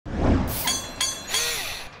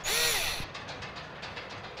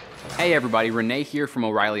Hey everybody, Renee here from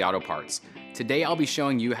O'Reilly Auto Parts. Today I'll be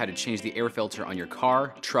showing you how to change the air filter on your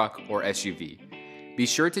car, truck, or SUV. Be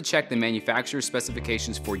sure to check the manufacturer's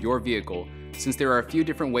specifications for your vehicle, since there are a few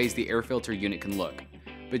different ways the air filter unit can look.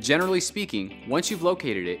 But generally speaking, once you've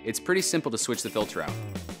located it, it's pretty simple to switch the filter out.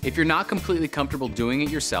 If you're not completely comfortable doing it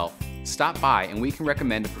yourself, stop by and we can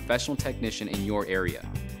recommend a professional technician in your area.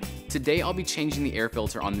 Today I'll be changing the air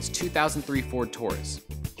filter on this 2003 Ford Taurus.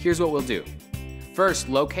 Here's what we'll do. First,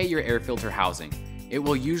 locate your air filter housing. It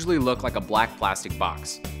will usually look like a black plastic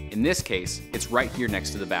box. In this case, it's right here next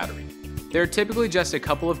to the battery. There are typically just a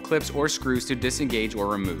couple of clips or screws to disengage or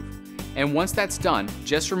remove. And once that's done,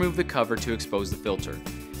 just remove the cover to expose the filter.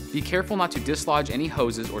 Be careful not to dislodge any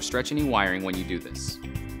hoses or stretch any wiring when you do this.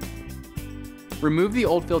 Remove the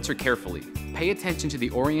old filter carefully. Pay attention to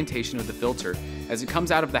the orientation of the filter as it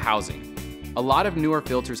comes out of the housing. A lot of newer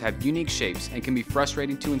filters have unique shapes and can be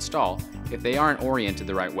frustrating to install if they aren't oriented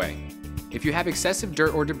the right way. If you have excessive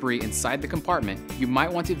dirt or debris inside the compartment, you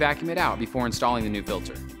might want to vacuum it out before installing the new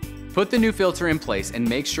filter. Put the new filter in place and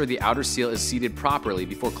make sure the outer seal is seated properly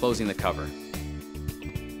before closing the cover.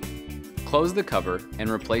 Close the cover and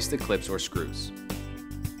replace the clips or screws.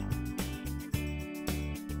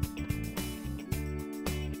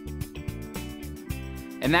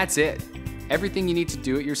 And that's it. Everything you need to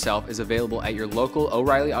do it yourself is available at your local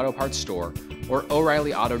O'Reilly Auto Parts store or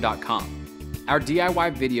O'ReillyAuto.com. Our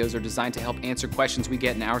DIY videos are designed to help answer questions we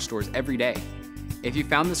get in our stores every day. If you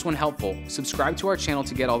found this one helpful, subscribe to our channel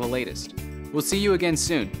to get all the latest. We'll see you again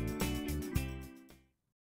soon.